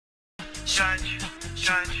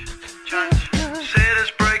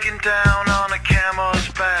Cities breaking down on a camel's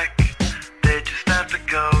back. They just have to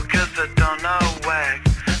go cause they don't know whack.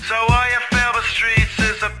 So all your favorite streets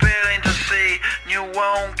is appealing to see. You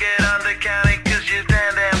won't get undercounted cause you're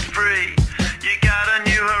damn free. You got a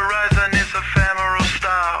new horizon, it's ephemeral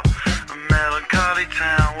style. A melancholy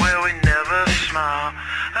town where we never smile.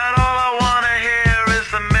 And all I wanna hear is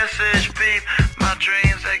the message beep. My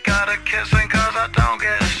dreams, they gotta kissing cause I don't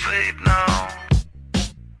get sleep, no.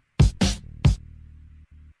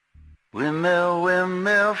 Windmill,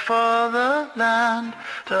 windmill for the land,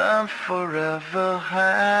 turn forever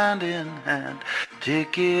hand in hand.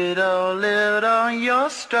 Take it all, live on your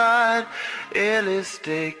stride, it is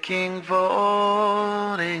taking,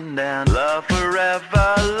 voting down. Love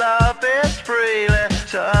forever, love is free,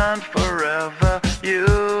 let's turn forever, you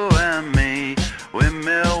and me.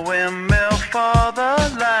 Windmill, windmill for the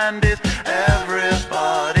land, is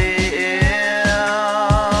everybody in.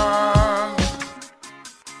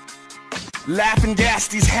 Laughing gas,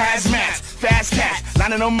 these hazmats, fast cats,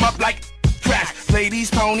 lining them up like track. Play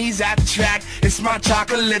these ponies at the track, it's my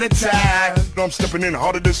chocolate attack. I'm stepping in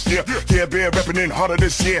harder this year, yeah, bear repping in harder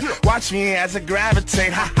this year. Watch me as I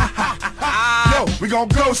gravitate, ha ha ha ha. Yo, we gon'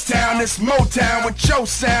 ghost town, this Motown. With your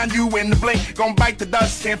sound, you in the blink, gon' bite the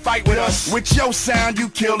dust, can't fight with us. With your sound, you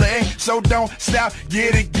kill the ink, so don't stop,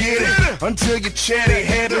 get it, until you cherry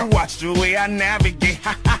head and watch the way I navigate,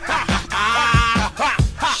 ha ha ha ha ha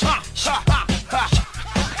ha ha.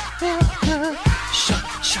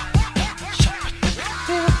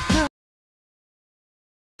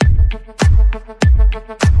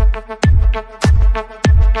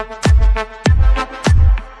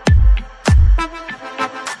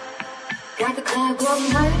 Got the club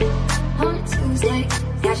going hard on a Tuesday.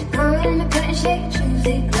 Got your girl in the curtain shake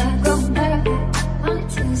Tuesday. Club going hard on a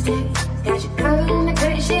Tuesday. Got your girl in the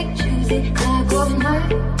curtain shake Tuesday. Club going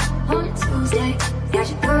hard on a Tuesday. Got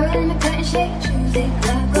your girl in the curtain shake Tuesday.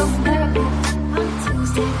 Club going hard on a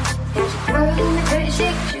Tuesday. Got your girl in the curtain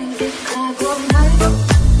shake Tuesday. Club going hard.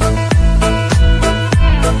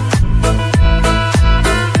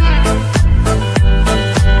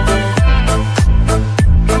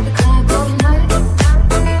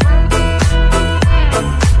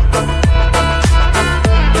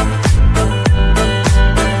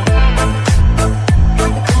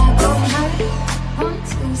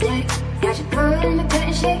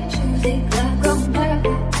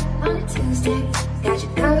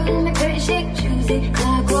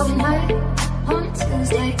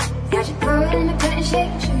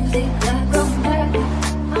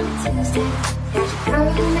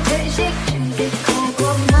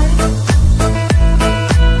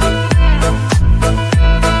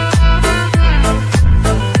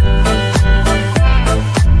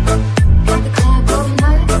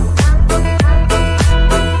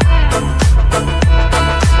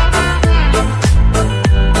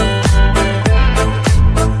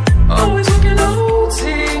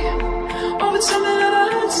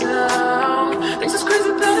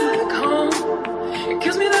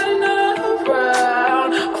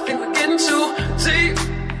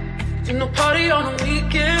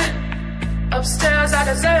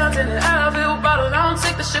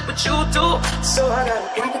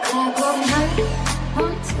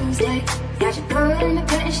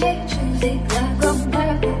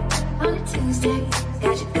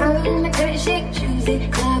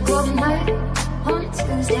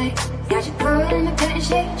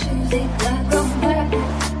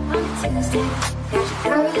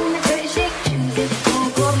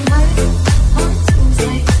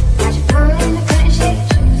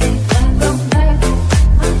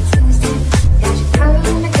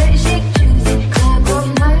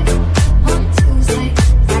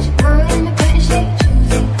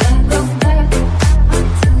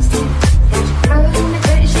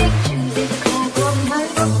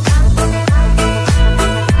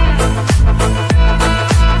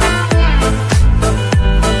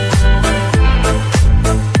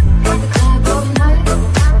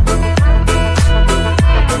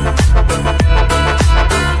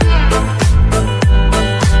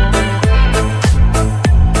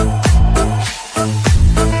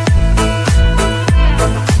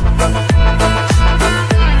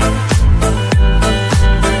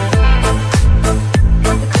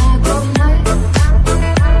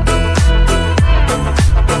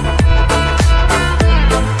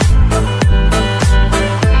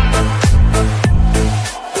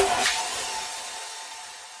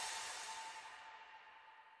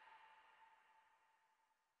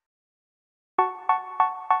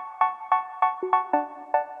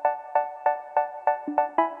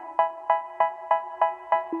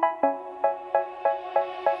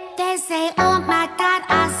 say, oh my God,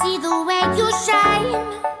 I see the way you shine.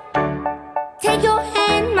 Take your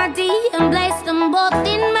hand, my dear, and place them both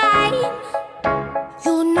in mine.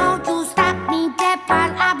 You know you stopped me dead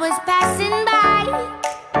while I was passing by.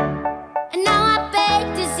 And now I beg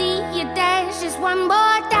to see you dance just one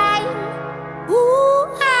more time. Ooh,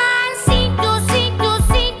 I see you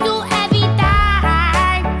every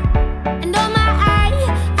time. And oh my,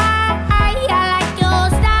 I like your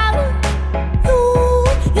style.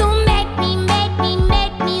 You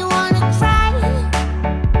make me wanna cry.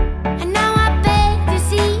 And now I beg to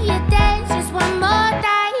see you dance just one more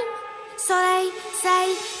time. So they say,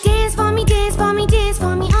 dance for me, dance for me, dance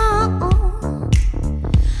for me, oh, oh.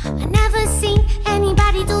 I never seen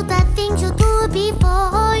anybody do the things you do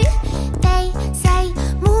before. They say,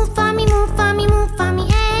 move for me, move for me, move for me,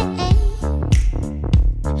 eh, eh.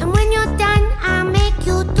 And when you're done, I'll make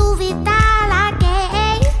you do it all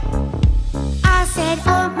again. I said,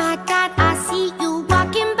 oh my God, I see you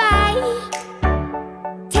walking by.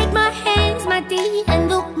 Take my hands, my dear, and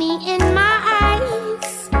look me in my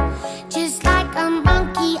eyes. Just like a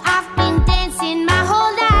monkey, I've been dancing my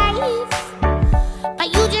whole life. But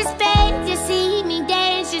you just beg to see me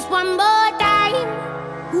dance just one more time.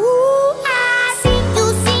 Ooh, I see you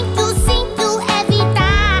every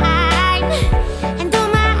time. And oh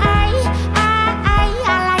my,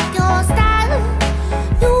 I like your style.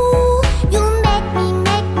 You make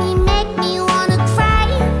me wanna cry.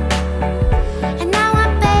 And now I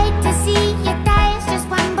beg to see you dance just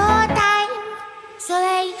one more time. So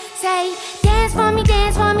they say, dance for me,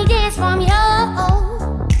 dance for me, dance for me, oh,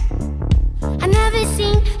 oh. I never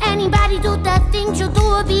seen anybody do the things you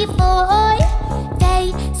do before.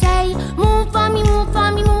 They say, move for me, move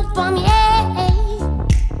for me, move for me, eh, eh.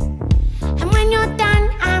 And when you're done,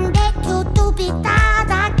 I'm back you to be that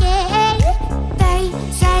again. They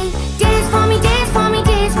say, dance for me, dance for me,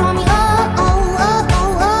 dance for me, oh, oh, oh,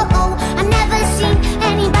 oh, oh, oh. I never seen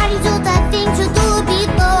anybody do the things you do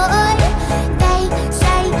before. They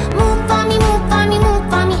say, move for me, move for me, move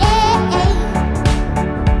for me, eh, eh.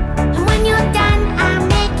 And when you're done, I'll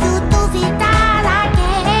make you do it all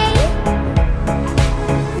again.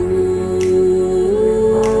 Ooh.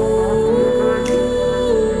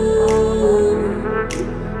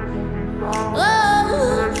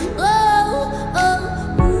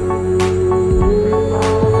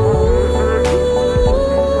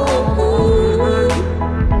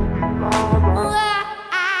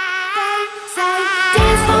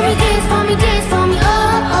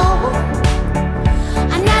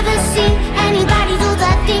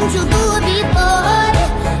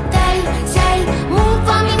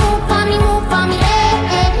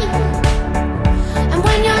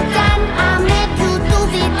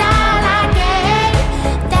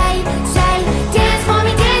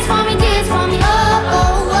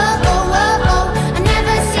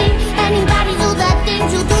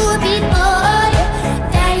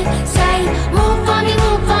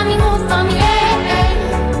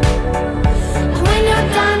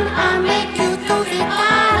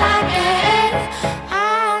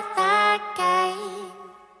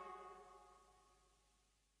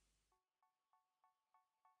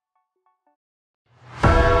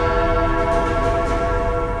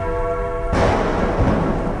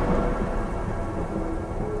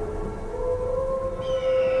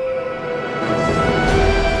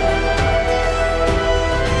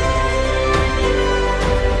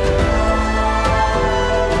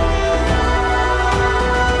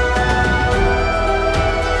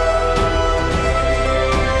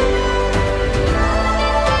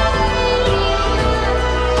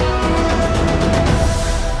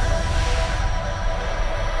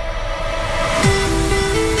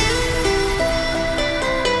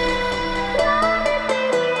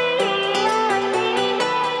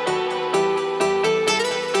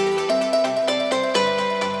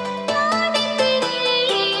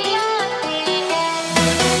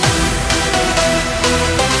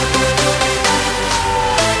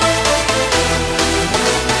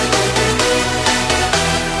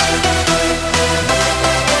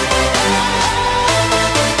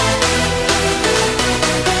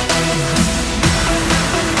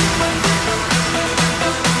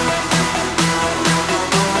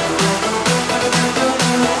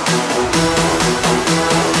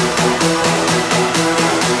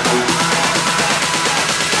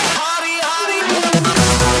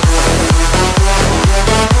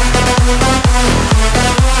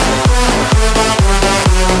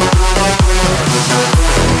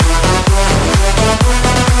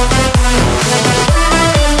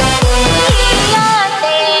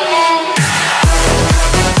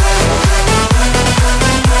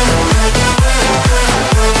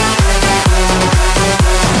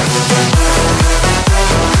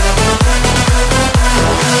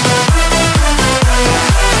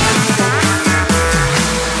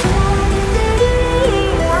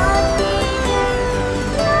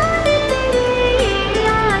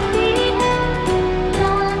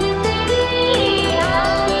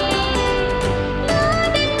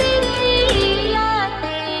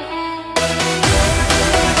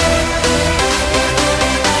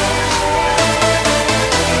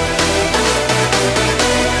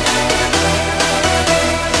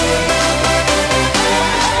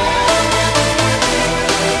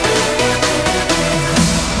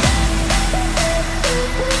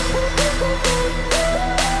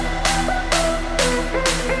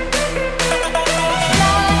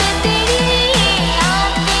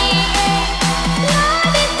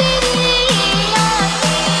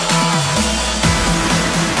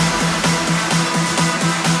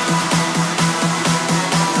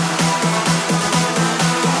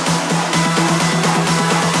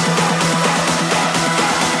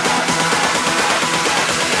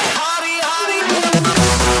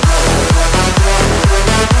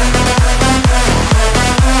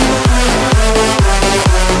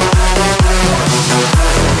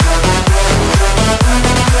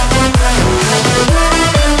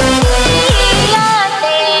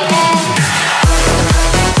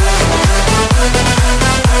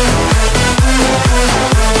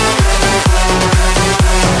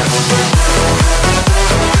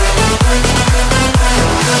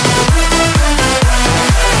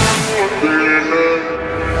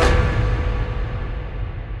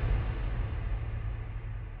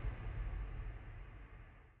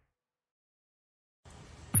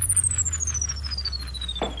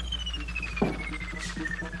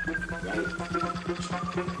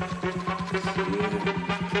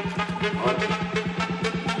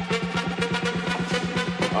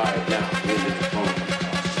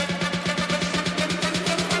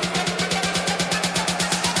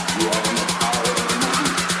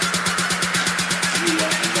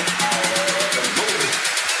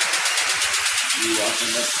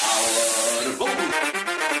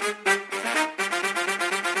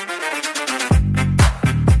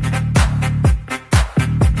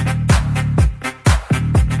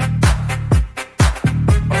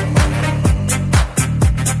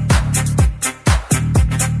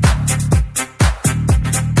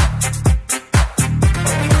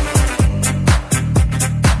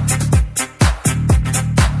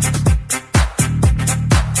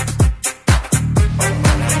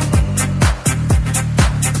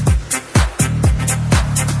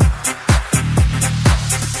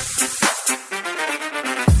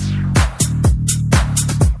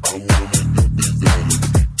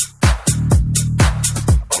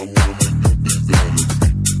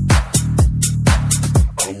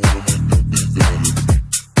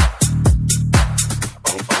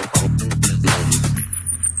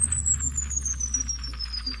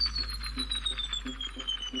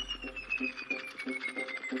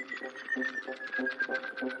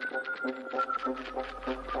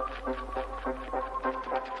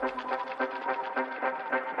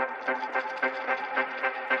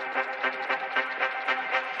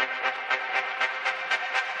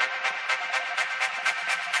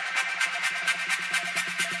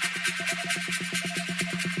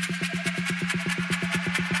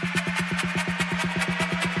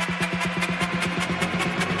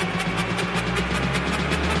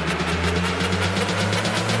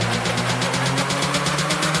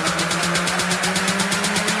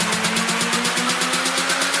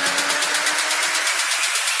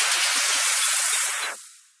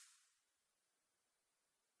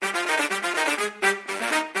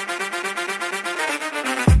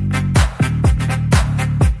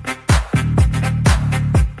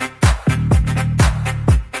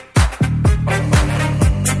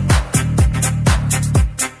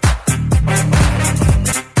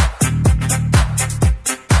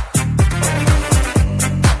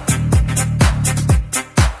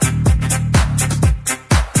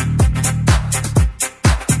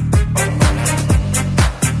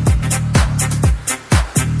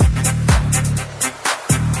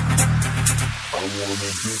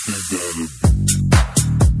 wanna get it,